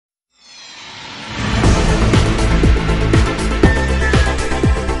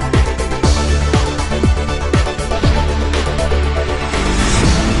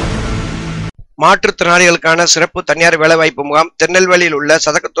மாற்றுத்திறனாளிகளுக்கான சிறப்பு தனியார் வேலைவாய்ப்பு முகாம் திருநெல்வேலியில் உள்ள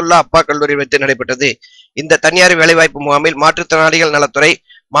சதகத்துல்லா அப்பா கல்லூரி வைத்து நடைபெற்றது. இந்த தனியார் வேலைவாய்ப்பு முகாமில் மாற்றுத்திறனாளிகள் நலத்துறை,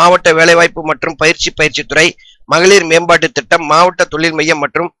 மாவட்ட வேலைவாய்ப்பு மற்றும் பயிற்சித்துறை, மகளிர் மேம்பாட்டு திட்டம், மாவட்ட தொழில் மையம்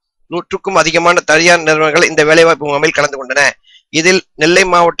மற்றும் 100க்கும் அதிகமான தனியார் நிறுவனங்கள் இந்த வேலைவாய்ப்பு முகாமில் கலந்து கொண்டன. இதில் நெல்லை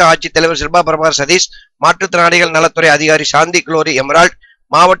மாவட்ட ஆட்சித்தலைவர் சில்பா பிரபாகர் சதீஷ், மாற்றுத்திறனாளிகள் நலத்துறை அதிகாரி சாந்தி குளோரி எமரால்ட்,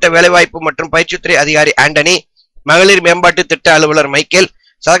 மாவட்ட வேலைவாய்ப்பு மற்றும் பயிற்சித்துறை அதிகாரி ஆண்டனி, மகளிர் மேம்பாட்டு திட்ட அலுவலர் மைக்கேல்,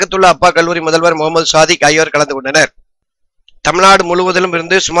 சதகத்துல்லா அப்பா கல்லூரி முதல்வர் முகமது சாதிக் ஆகியோர் கலந்து கொண்டனர். தமிழ்நாடு முழுவதிலும்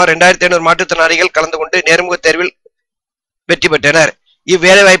இருந்து சுமார் 2500 மாற்றுத்திறனாளிகள் கலந்து கொண்டு நேர்முக தேர்வில் வெற்றி பெற்றனர்.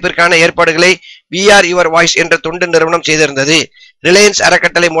 இவ்வேலைவாய்ப்பிற்கான ஏற்பாடுகளை VR Your Voice என்ற தொண்டு நிறுவனம் செய்திருந்தது. ரிலையன்ஸ்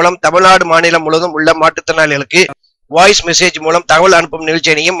அறக்கட்டளை மூலம் தமிழ்நாடு மாநிலம் முழுவதும் உள்ள மாற்றுத்திறனாளிகளுக்கு வாய்ஸ் மெசேஜ் மூலம் தகவல் அனுப்பும்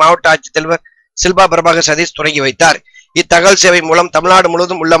நிகழ்ச்சியையும் மாவட்ட ஆட்சித்தலைவர் சில்பா பிரபாகர் சதீஷ் தொடங்கி வைத்தார். இத்தகவல் சேவை மூலம் தமிழ்நாடு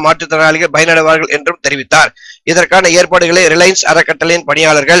முழுவதும் உள்ள மாற்றுத்திறனாளிகள் பயனடைவார்கள் என்றும் தெரிவித்தார். இதற்கான ஏற்பாடுகளை ரிலையன்ஸ் அறக்கட்டளையின்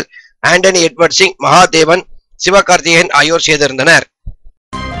பணியாளர்கள் ஆண்டனி எட்வர்ட் சிங், மகாதேவன், சிவகார்த்திகேயன் ஆகியோர் செய்திருந்தனர்.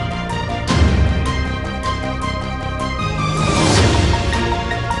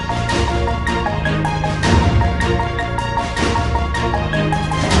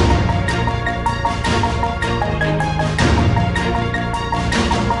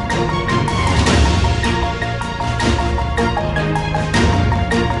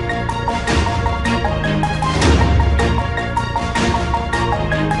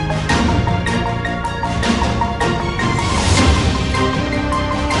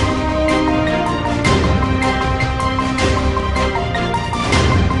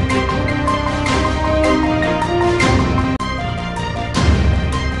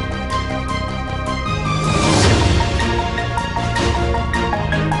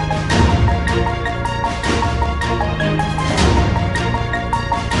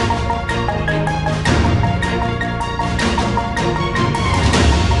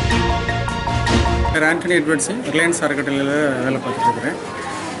 ஆண்டனி எட்வர்ட் சிங், ரிலையன்ஸ் அறக்கட்டளையில் வேலை பார்த்துட்ருக்கிறேன்.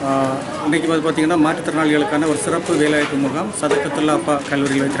 இன்றைக்கி பார்த்திங்கன்னா மாற்றுத்திறனாளிகளுக்கான ஒரு சிறப்பு வேலைவாய்ப்பு முகாம் சதகத்துல்லா அப்பா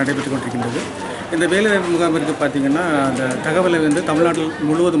கல்லூரியில் வைத்து நடைபெற்று கொண்டிருக்கின்றது. இந்த வேலைவாய்ப்பு முகாமிற்கு பார்த்திங்கன்னா அந்த தகவலை தமிழ்நாட்டில்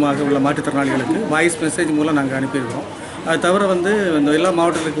முழுவதுமாக உள்ள மாற்றுத்திறனாளிகளுக்கு வாய்ஸ் மெசேஜ் மூலம் நாங்கள் அனுப்பியிருக்கிறோம். அது தவிர இந்த எல்லா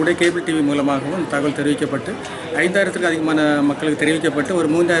மாவட்டத்திற்கு கூட கேபிள் டிவி மூலமாகவும் தகவல் தெரிவிக்கப்பட்டு 5000க்கும் அதிகமான மக்களுக்கு தெரிவிக்கப்பட்டு ஒரு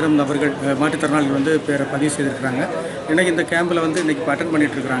 3000 நபர்கள் மாற்றுத்திறனாளிகள் பேரை பதிவு செய்திருக்கிறாங்க. இன்றைக்கி இந்த கேம்பில் இன்றைக்கி அட்டன்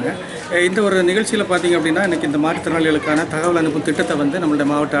பண்ணிகிட்ருக்குறாங்க. இந்த ஒரு நிகழ்ச்சியில் பார்த்திங்க அப்படின்னா இன்றைக்கி இந்த மாற்றுத்திறனாளிகளுக்கான தகவல் அனுப்பும் திட்டத்தை நம்மளுடைய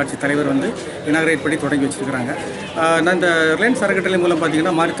மாவட்ட ஆட்சித்தலைவர் இனாகரேட் பண்ணி தொடங்கி வச்சுருக்கிறாங்க. நான் இந்த ரிலையன்ஸ் அறக்கட்டளை மூலம்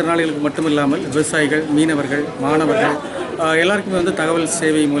பார்த்திங்கன்னா மாற்றுத்திறனாளிகளுக்கு மட்டும் இல்லாமல் விவசாயிகள், மீனவர்கள், மாணவர்கள் எல்லாருக்குமே தகவல்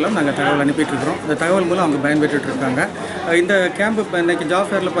சேவை மூலம் நாங்கள் தகவல் அனுப்பிட்டுருக்கிறோம். இந்த தகவல் மூலம் அவங்க பயன்பெற்றுருக்காங்க. இந்த கேம்பு இப்போ இன்றைக்கி ஜாப்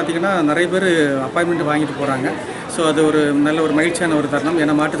ஃபேரில் பார்த்திங்கன்னா நிறைய பேர் அப்பாயின்மெண்ட் வாங்கிட்டு போகிறாங்க. ஸோ அது ஒரு நல்ல ஒரு மகிழ்ச்சியான ஒரு தருணம்.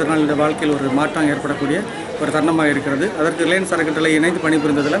 ஏன்னா மாற்றுத்திறனாளியோட வாழ்க்கையில் ஒரு மாற்றம் ஏற்படக்கூடிய ஒரு தருணமாக இருக்கிறது. அதற்கு ரிலையன்ஸ் அறக்கட்டளை இணைந்து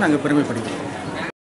பணிபுரிந்ததில் நாங்கள் பெருமைப்படுகிறோம்.